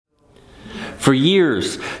For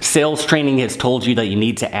years, sales training has told you that you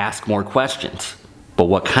need to ask more questions. But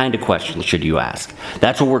what kind of questions should you ask?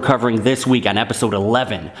 That's what we're covering this week on episode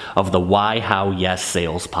 11 of the Why, How, Yes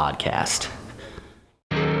Sales podcast.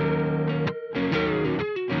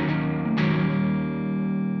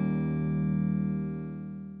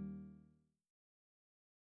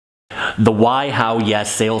 The Why, How,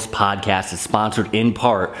 Yes Sales podcast is sponsored in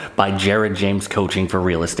part by Jared James Coaching for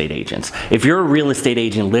Real Estate Agents. If you're a real estate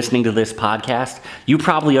agent listening to this podcast, you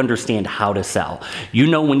probably understand how to sell. You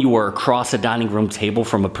know when you are across a dining room table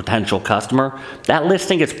from a potential customer, that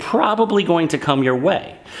listing is probably going to come your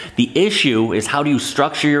way. The issue is, how do you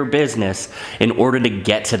structure your business in order to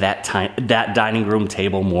get to that dining room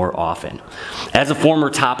table more often? As a former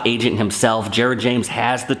top agent himself, Jared James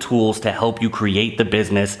has the tools to help you create the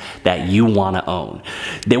business that you want to own.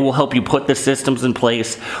 They will help you put the systems in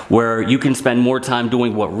place where you can spend more time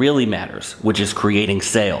doing what really matters, which is creating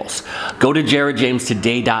sales. Go to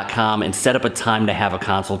jaredjamestoday.com and set up a time to have a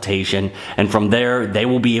consultation, and from there, they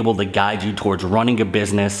will be able to guide you towards running a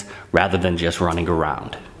business rather than just running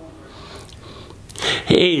around.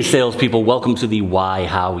 Hey salespeople, welcome to the Why,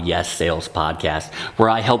 How, Yes Sales podcast, where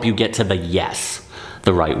I help you get to the yes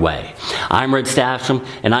the right way. I'm Red Staffsham,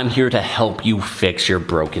 and I'm here to help you fix your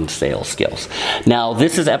broken sales skills. Now,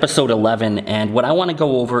 this is episode 11, and what I want to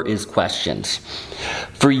go over is questions.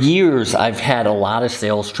 For years, I've had a lot of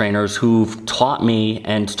sales trainers who've taught me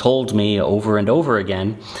and told me over and over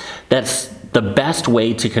again that's the best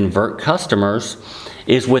way to convert customers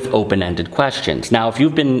is with open-ended questions. Now, if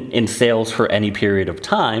you've been in sales for any period of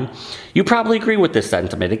time, you probably agree with this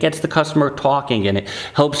sentiment. It gets the customer talking and it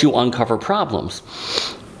helps you uncover problems.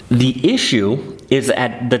 The issue is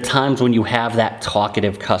at the times when you have that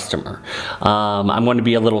talkative customer. I'm going to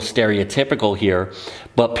be a little stereotypical here,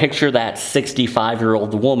 but picture that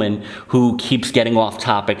 65-year-old woman who keeps getting off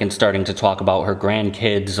topic and starting to talk about her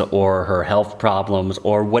grandkids or her health problems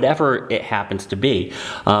or whatever it happens to be,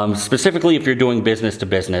 specifically if you're doing business to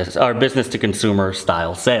business or business to consumer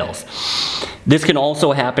style sales. This can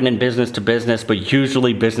also happen in business to business, but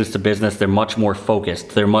usually business to business, they're much more focused.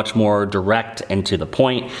 They're much more direct and to the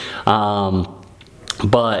point.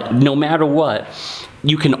 But no matter what,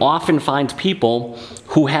 you can often find people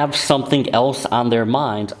who have something else on their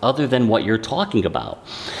mind other than what you're talking about.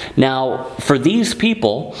 Now, for these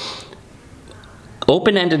people,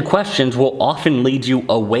 open-ended questions will often lead you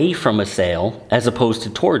away from a sale as opposed to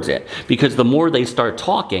towards it, because the more they start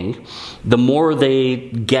talking, the more they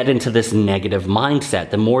get into this negative mindset,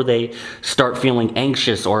 the more they start feeling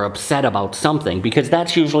anxious or upset about something, because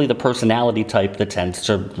that's usually the personality type that tends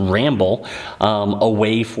to ramble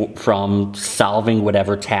away from solving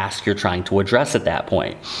whatever task you're trying to address at that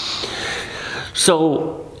point.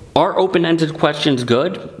 So, are open-ended questions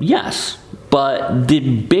good? Yes. But the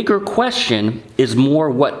bigger question is more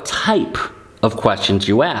what type of questions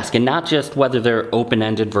you ask, and not just whether they're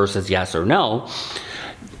open-ended versus yes or no.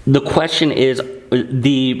 The question is,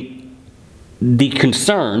 the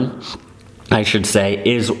concern, I should say,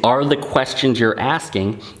 is, are the questions you're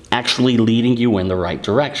asking actually leading you in the right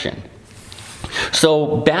direction?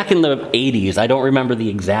 So back in the 80s, I don't remember the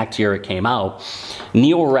exact year it came out,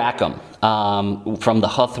 Neil Rackham from the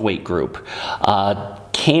Huthwaite Group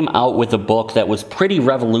came out with a book that was pretty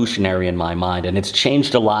revolutionary in my mind, and it's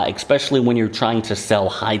changed a lot, especially when you're trying to sell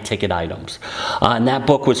high-ticket items. And that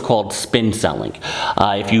book was called Spin Selling.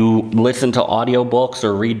 If you listen to audiobooks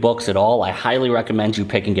or read books at all, I highly recommend you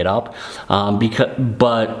picking it up,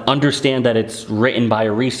 but understand that it's written by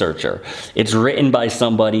a researcher. It's written by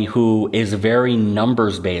somebody who is very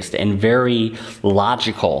numbers-based and very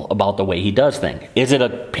logical about the way he does things. Is it a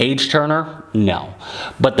page-turner? No.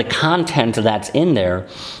 But the content that's in there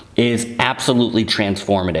is absolutely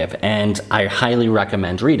transformative, and I highly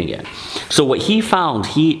recommend reading it. So what he found,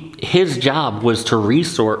 his job was to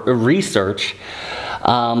research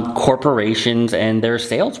corporations and their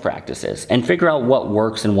sales practices and figure out what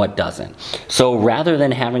works and what doesn't. So rather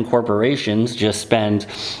than having corporations just spend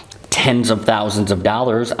tens of thousands of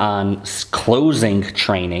dollars on closing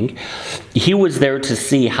training, he was there to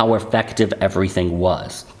see how effective everything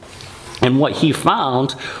was. And what he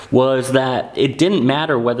found was that it didn't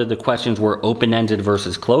matter whether the questions were open-ended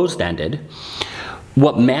versus closed-ended.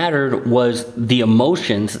 What mattered was the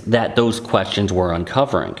emotions that those questions were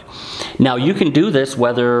uncovering. Now, you can do this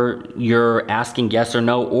whether you're asking yes or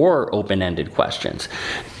no or open-ended questions.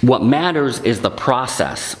 What matters is the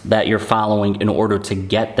process that you're following in order to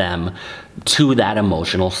get them to that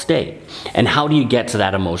emotional state. And how do you get to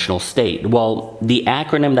that emotional state? Well, the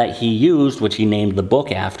acronym that he used, which he named the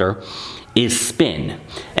book after, is SPIN.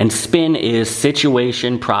 And SPIN is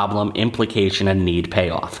situation, problem, implication, and need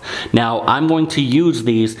payoff. Now, I'm going to use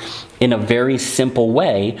these in a very simple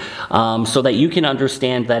way so that you can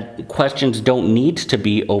understand that questions don't need to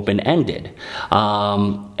be open-ended.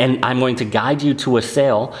 And I'm going to guide you to a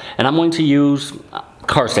sale, and I'm going to use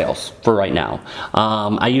car sales for right now.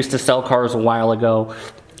 I used to sell cars a while ago.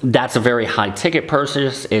 That's a very high ticket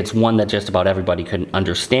purchase. It's one that just about everybody can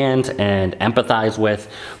understand and empathize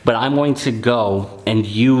with. But I'm going to go and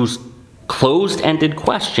use closed-ended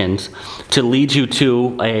questions to lead you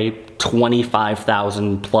to a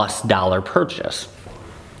 $25,000 plus purchase.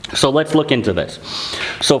 So let's look into this.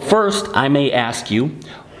 So first, I may ask you,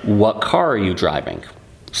 what car are you driving?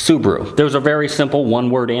 Subaru. There's a very simple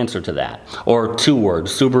one-word answer to that, or two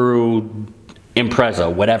words, Subaru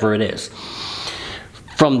Impreza, whatever it is.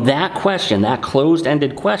 From that question, that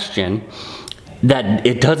closed-ended question, that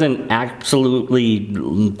it doesn't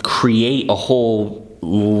absolutely create a whole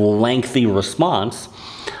lengthy response,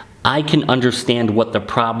 I can understand what the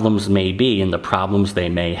problems may be and the problems they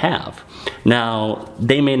may have. Now,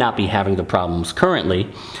 they may not be having the problems currently,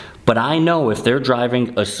 but I know if they're driving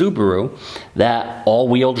a Subaru, that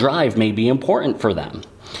all-wheel drive may be important for them.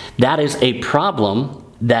 That is a problem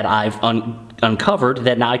that I've uncovered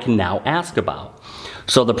that I can now ask about.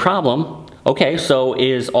 So the problem, okay, so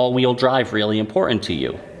is all-wheel drive really important to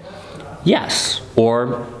you? Yes,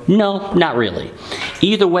 or no, not really.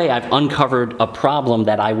 Either way, I've uncovered a problem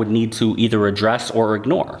that I would need to either address or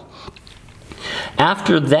ignore.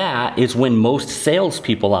 After that is when most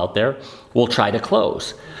salespeople out there will try to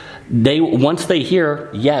close. Once they hear,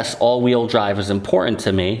 yes, all-wheel drive is important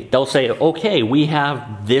to me, they'll say, okay, we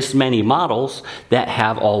have this many models that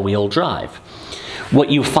have all-wheel drive. What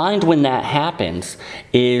you find when that happens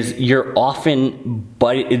is what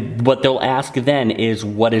they'll ask then is,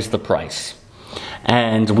 what is the price?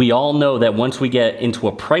 And we all know that once we get into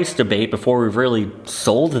a price debate before we've really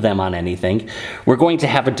sold them on anything, we're going to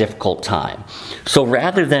have a difficult time. So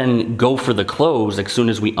rather than go for the close as soon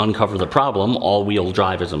as we uncover the problem, all-wheel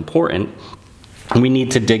drive is important, we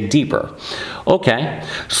need to dig deeper. Okay,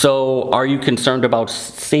 so are you concerned about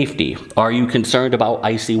safety? Are you concerned about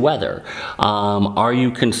icy weather? Are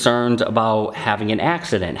you concerned about having an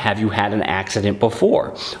accident? Have you had an accident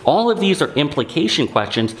before? All of these are implication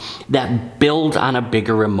questions that build on a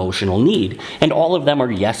bigger emotional need, and all of them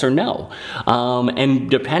are yes or no. And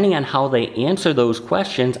depending on how they answer those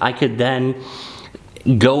questions, I could then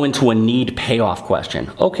go into a need payoff question.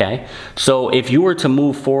 Okay, so if you were to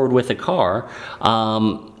move forward with a car,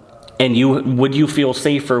 would you feel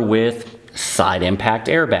safer with side impact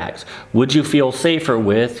airbags? Would you feel safer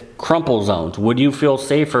with crumple zones? Would you feel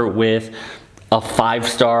safer with a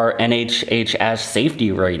 5-star NHHS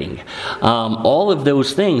safety rating? All of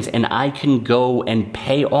those things, and I can go and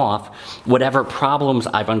pay off whatever problems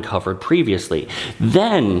I've uncovered previously.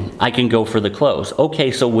 Then I can go for the close.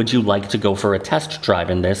 Okay, so would you like to go for a test drive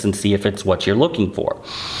in this and see if it's what you're looking for?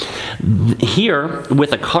 Here,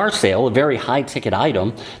 with a car sale, a very high ticket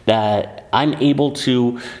item, that I'm able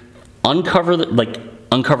to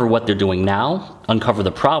uncover what they're doing now, uncover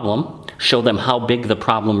the problem, show them how big the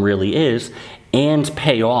problem really is, and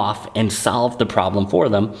pay off and solve the problem for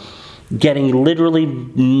them, getting literally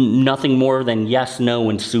nothing more than yes, no,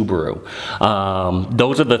 and Subaru.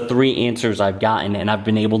 Those are the three answers I've gotten, and I've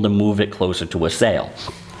been able to move it closer to a sale.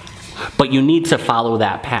 But you need to follow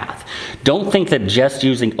that path. Don't think that just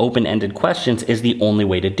using open-ended questions is the only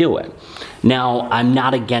way to do it. Now, I'm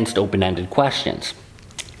not against open-ended questions.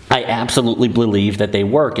 I absolutely believe that they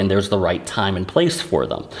work and there's the right time and place for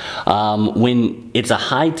them. When it's a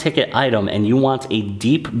high-ticket item and you want a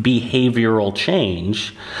deep behavioral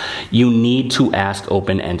change, you need to ask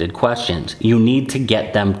open-ended questions. You need to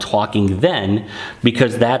get them talking then,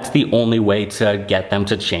 because that's the only way to get them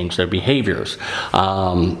to change their behaviors.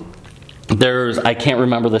 I can't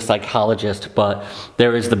remember the psychologist, but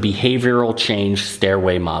there is the behavioral change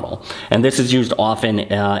stairway model. And this is used often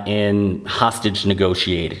in hostage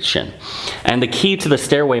negotiation. And the key to the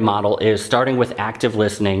stairway model is starting with active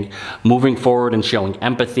listening, moving forward and showing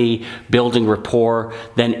empathy, building rapport,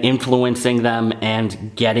 then influencing them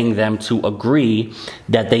and getting them to agree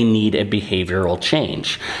that they need a behavioral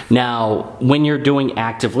change. Now, when you're doing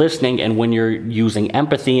active listening and when you're using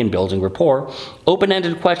empathy and building rapport,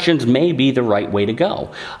 open-ended questions may be the right way to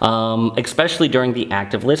go, especially during the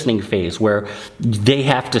active listening phase where they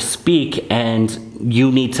have to speak and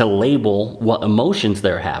you need to label what emotions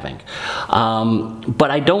they're having.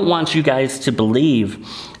 But I don't want you guys to believe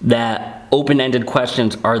that open-ended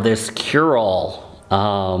questions are this cure-all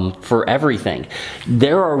for everything.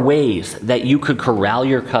 There are ways that you could corral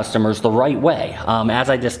your customers the right way. As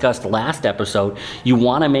I discussed last episode, you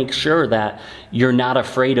want to make sure that you're not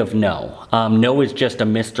afraid of no. No is just a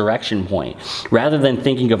misdirection point. Rather than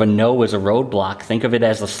thinking of a no as a roadblock, think of it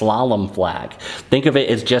as a slalom flag. Think of it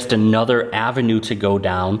as just another avenue to go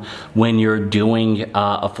down when you're doing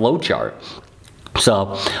a flow chart.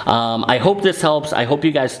 So I hope this helps. I hope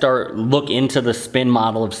you guys look into the SPIN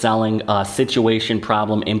model of selling: situation,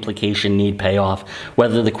 problem, implication, need, payoff.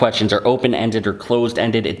 Whether the questions are open-ended or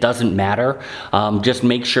closed-ended, it doesn't matter. Just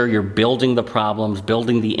make sure you're building the problems,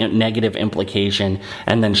 building the negative implication,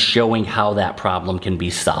 and then showing how that problem can be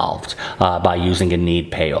solved by using a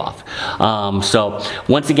need payoff. So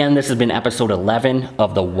once again, this has been episode 11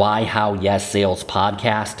 of the Why, How, Yes Sales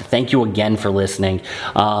podcast. Thank you again for listening.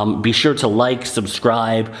 Be sure to like,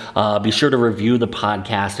 subscribe, be sure to review the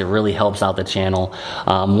podcast. It really helps out the channel.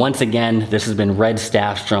 Once again, this has been Red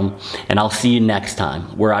Staffstrom, and I'll see you next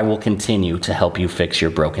time, where I will continue to help you fix your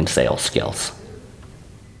broken sales skills.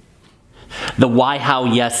 The Why, How,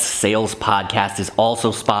 Yes Sales podcast is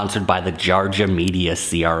also sponsored by the Jarja Media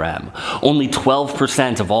CRM. Only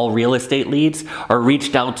 12% of all real estate leads are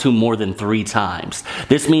reached out to more than 3 times.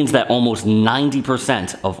 This means that almost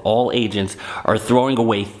 90% of all agents are throwing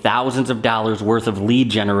away thousands of dollars worth of lead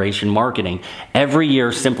generation marketing every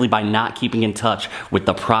year simply by not keeping in touch with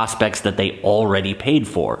the prospects that they already paid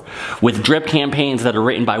for. With drip campaigns that are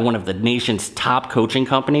written by one of the nation's top coaching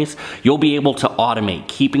companies, you'll be able to automate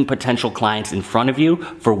keeping potential clients in front of you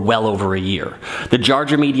for well over a year. The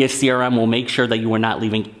Jarja Media CRM will make sure that you are not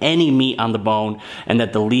leaving any meat on the bone and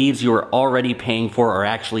that the leads you are already paying for are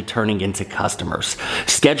actually turning into customers.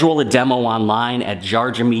 Schedule a demo online at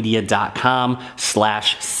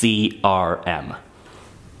jarjamedia.com/CRM.